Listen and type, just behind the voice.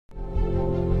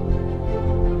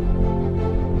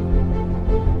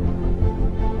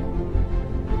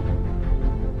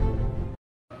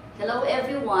Hello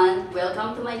everyone!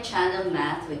 Welcome to my channel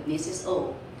Math with Mrs.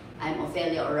 O. I'm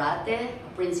Ofelia Orate, a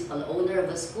principal owner of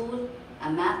a school, a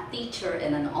math teacher,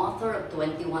 and an author of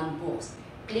 21 books.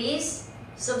 Please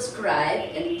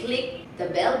subscribe and click the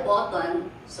bell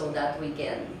button so that we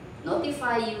can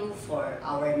notify you for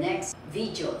our next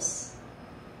videos.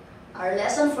 Our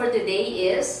lesson for today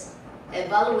is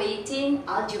evaluating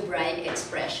algebraic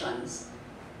expressions.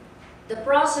 The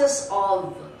process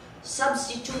of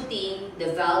substituting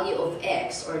the value of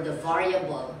x or the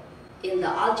variable in the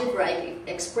algebraic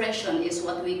expression is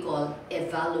what we call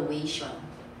evaluation.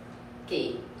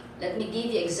 Okay, let me give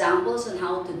you examples on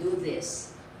how to do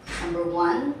this. Number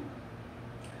one,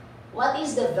 what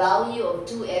is the value of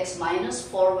 2x minus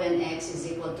 4 when x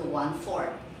is equal to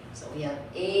 1/4? So we have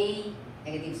a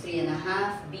negative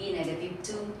 3.5, b negative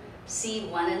 2, c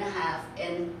 1.5,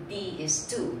 and d is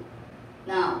 2.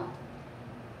 Now,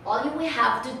 all we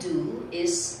have to do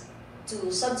is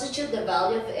to substitute the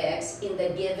value of x in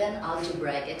the given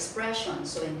algebraic expression.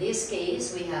 So in this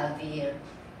case, we have here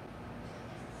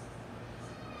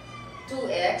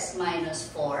 2x minus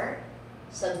 4.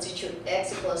 Substitute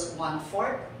x equals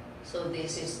 1/4. So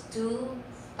this is 2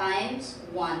 times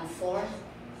 1/4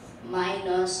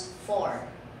 minus 4.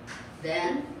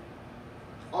 Then,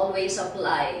 always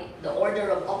apply the order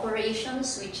of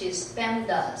operations, which is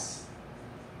PEMDAS.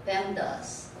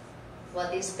 PEMDAS.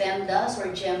 What is PEMDAS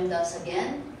or GEMDAS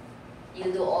again?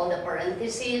 You do all the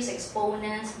parentheses,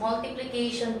 exponents,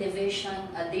 multiplication,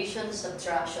 division, addition,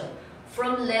 subtraction.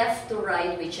 From left to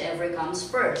right, whichever comes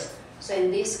first. So in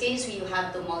this case, you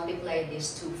have to multiply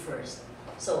these two first.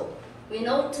 So we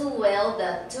know too well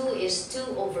that 2 is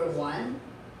 2 over 1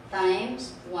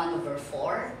 times 1 over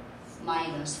 4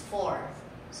 minus 4.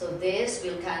 So this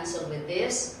will cancel with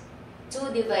this.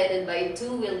 2 divided by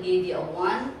 2 will give you a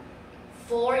 1.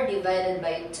 4 divided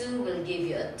by 2 will give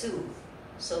you a 2.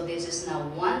 So this is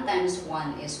now 1 times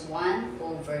 1 is 1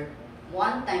 over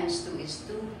 1 times 2 is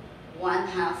 2.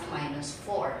 1/2 minus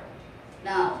 4.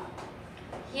 Now,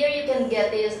 here you can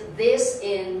get this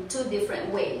in two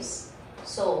different ways.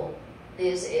 So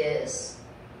this is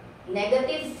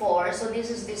negative 4. So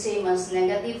this is the same as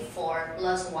negative 4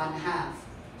 plus 1/2.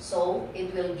 So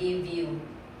it will give you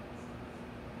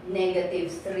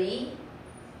negative 3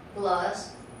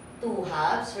 plus 2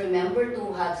 halves. Remember,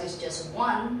 2 halves is just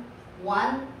 1.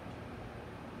 1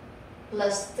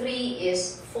 plus 3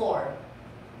 is 4.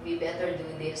 We better do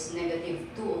this. Negative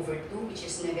 2 over 2, which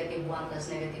is negative 1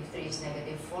 plus negative 3 is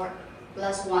negative 4,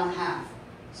 plus 1/2.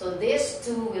 So this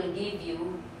 2 will give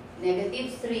you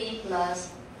negative 3 plus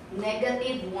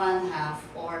negative 1/2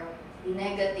 or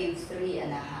negative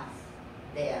 3.5.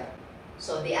 There.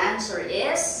 So the answer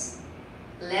is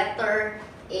letter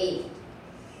A.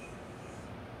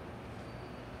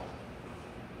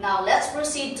 Now, let's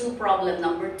proceed to problem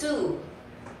number 2.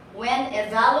 When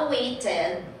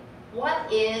evaluated, what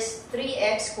is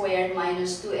 3x squared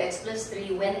minus 2x plus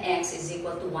 3 when x is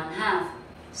equal to 1/2?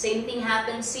 Same thing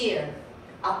happens here.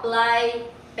 Apply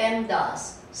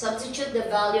PEMDAS. Substitute the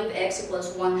value of x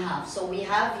equals 1/2. So we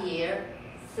have here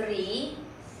 3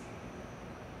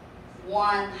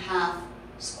 1/2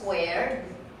 squared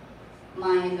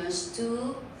minus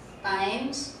 2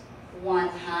 times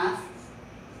 1/2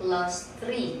 plus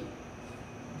 3.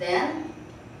 Then,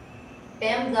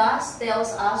 PEMDAS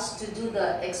tells us to do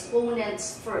the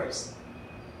exponents first.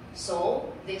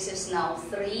 So, this is now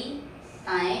 3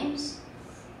 times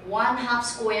 1/2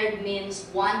 squared means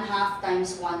 1/2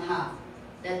 times 1/2.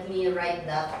 Let me write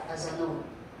that as a note.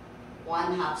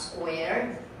 1/2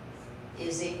 squared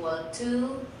is equal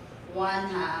to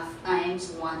 1/2 times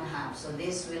 1/2. So,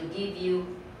 this will give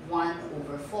you 1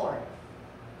 over 4.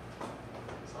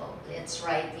 Let's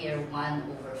write here 1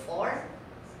 over 4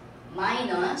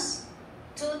 minus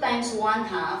 2 times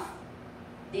 1/2.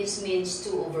 This means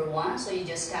 2 over 1. So you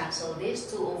just cancel this.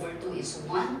 2 over 2 is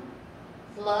 1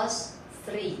 plus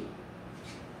 3.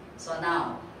 So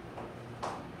now,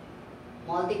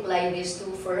 multiply these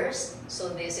two first.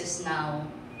 So this is now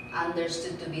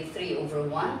understood to be 3 over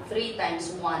 1. 3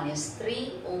 times 1 is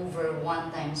 3 over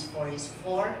 1 times 4 is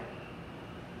 4.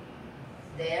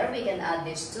 There, we can add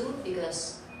these two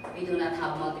because we do not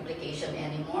have multiplication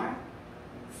anymore.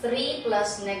 3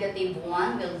 plus negative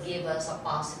 1 will give us a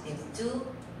positive 2.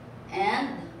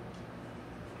 And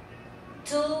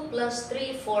 2 plus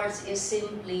 3/4 is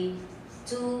simply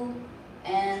 2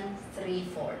 and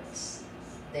 3/4.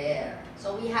 There.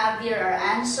 So we have here our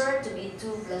answer to be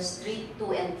 2 plus 3,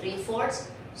 2 and 3/4.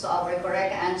 So our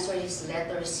correct answer is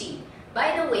letter C.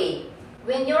 By the way,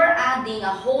 when you're adding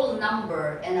a whole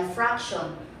number and a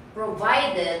fraction,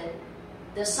 provided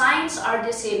the signs are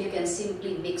the same, you can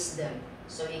simply mix them.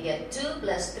 So you get 2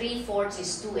 plus 3/4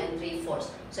 is 2 and 3/4.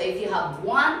 So if you have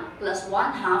 1 plus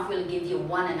 1/2 will give you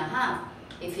 1 1/2.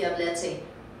 If you have, let's say,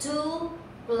 2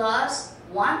 plus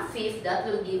 1/5, that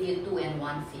will give you 2 and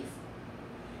 1/5.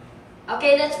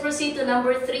 Okay, let's proceed to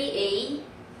number 3a.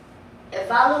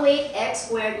 Evaluate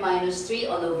x squared minus 3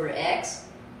 all over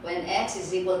x when x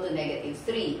is equal to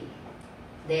 -3.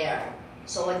 There.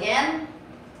 So again,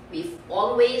 we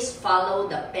always follow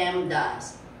the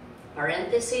PEMDAS.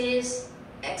 Parenthesis,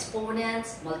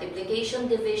 exponents, multiplication,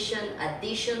 division,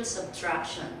 addition,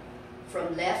 subtraction.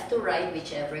 From left to right,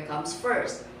 whichever comes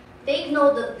first. Take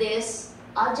note that this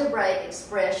algebraic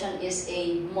expression is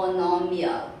a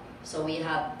monomial. So we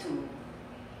have to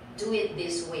do it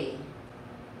this way.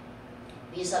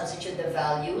 We substitute the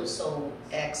value, so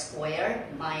x squared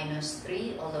minus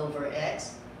 3 all over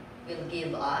x will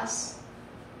give us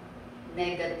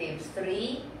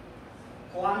 -3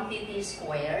 quantity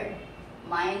squared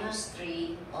minus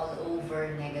 3 all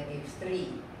over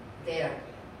 -3. There.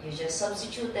 You just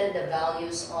substituted the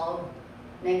values of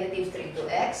 -3 to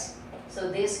x. So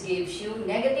this gives you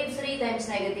 -3 times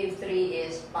 -3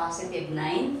 is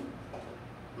 +9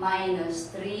 minus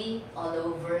 3 all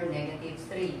over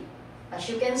 -3. As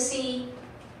you can see,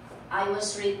 I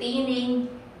was retaining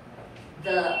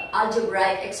the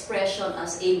algebraic expression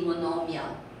as a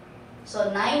monomial. So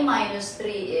 9 minus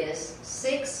 3 is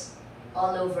 6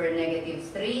 all over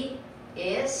 -3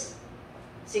 is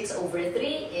 6 over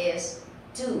 3 is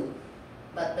 2.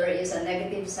 But there is a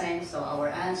negative sign, so our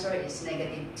answer is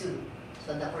 -2.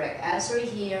 So the correct answer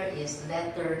here is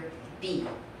letter B.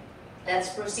 Let's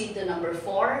proceed to number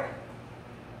 4.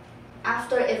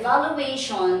 After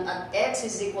evaluation at x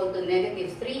is equal to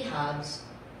 -3/2,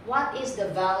 what is the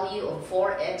value of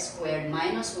 4x squared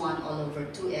minus 1 all over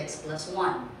 2x plus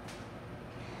 1?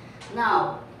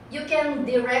 Now, you can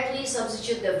directly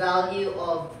substitute the value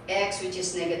of x, which is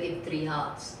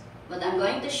 -3/2. But I'm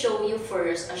going to show you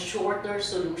first a shorter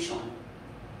solution.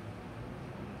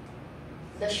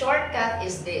 The shortcut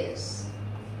is this.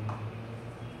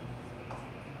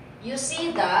 You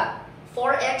see that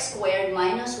 4x squared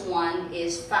minus 1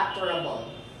 is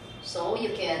factorable. So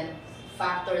you can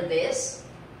factor this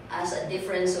as a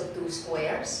difference of 2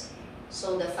 squares.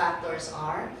 So the factors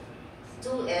are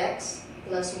 2x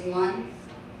plus 1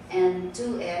 and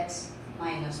 2x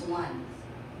minus 1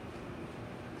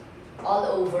 all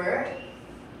over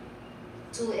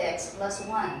 2x plus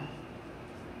 1.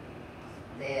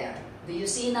 There. Do you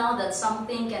see now that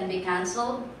something can be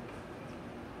cancelled?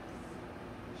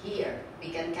 Here, we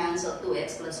can cancel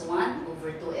 2x plus 1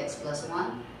 over 2x plus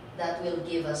 1. That will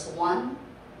give us 1.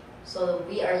 So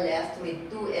we are left with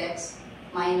 2x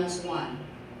minus 1.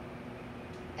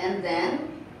 And then,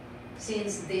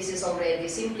 since this is already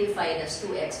simplified as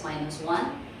 2x minus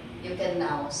 1, you can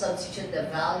now substitute the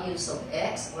values of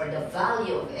x, or the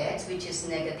value of x, which is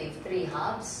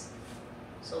 -3/2.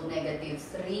 So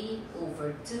 -3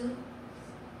 over 2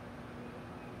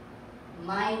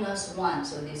 minus 1.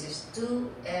 So this is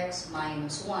 2x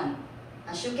minus 1.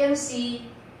 As you can see,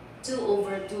 2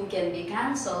 over 2 can be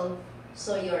cancelled.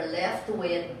 So you're left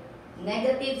with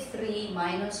 -3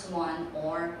 minus 1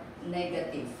 or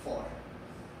 -4.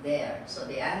 There. So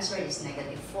the answer is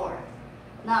 -4.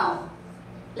 Now,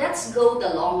 let's go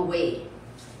the long way.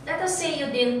 Let us say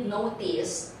you didn't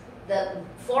notice that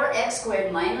 4x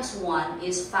squared minus 1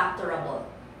 is factorable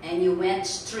and you went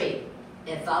straight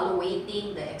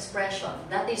evaluating the expression.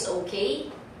 That is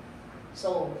okay.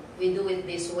 So we do it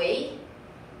this way.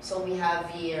 So we have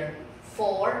here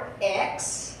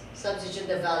 4x, substitute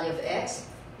the value of x,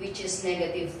 which is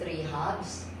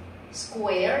 -3/2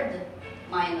 squared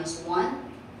minus 1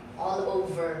 all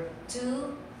over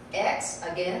 2x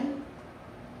again.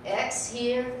 X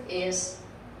here is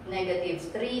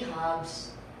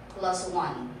 -3/2 plus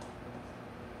 1.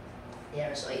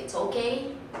 There, so it's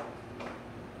okay.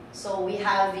 So we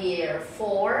have here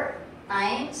 4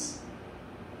 times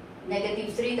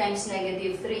 -3 times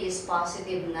 -3 is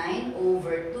 +9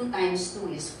 over 2 times 2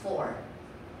 is 4.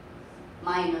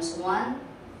 Minus 1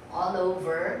 all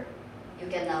over, you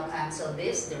can now cancel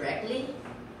this directly.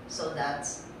 So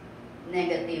that's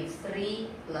 -3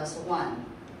 plus 1.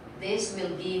 This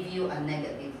will give you a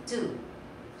 -2.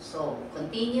 So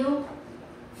continue.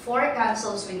 4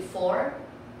 cancels with 4.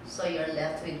 So you're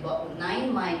left with 9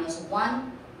 minus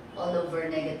 1 all over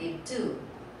 -2.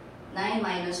 9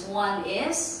 minus 1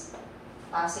 is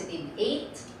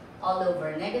 +8 all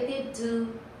over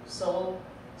 -2. So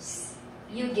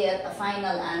you get a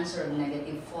final answer of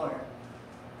 -4.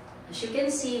 As you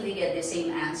can see, we get the same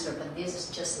answer, but this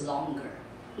is just longer.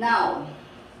 Now,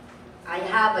 I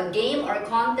have a game or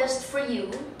contest for you.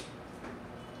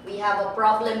 We have a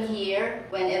problem here.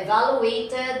 When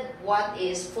evaluated, what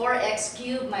is 4x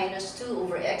cubed minus 2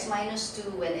 over x minus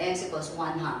 2 when x equals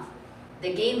 1/2?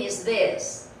 The game is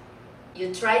this.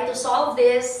 You try to solve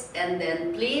this and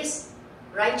then please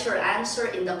write your answer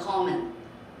in the comment.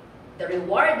 The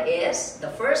reward is the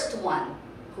first one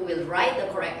who will write the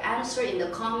correct answer in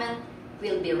the comment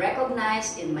will be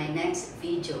recognized in my next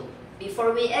video.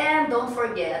 Before we end, don't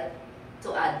forget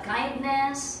to add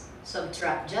kindness,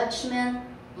 subtract judgment,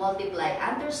 multiply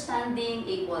understanding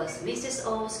equals Mrs.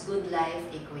 O's good life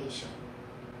equation.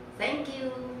 Thank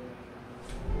you.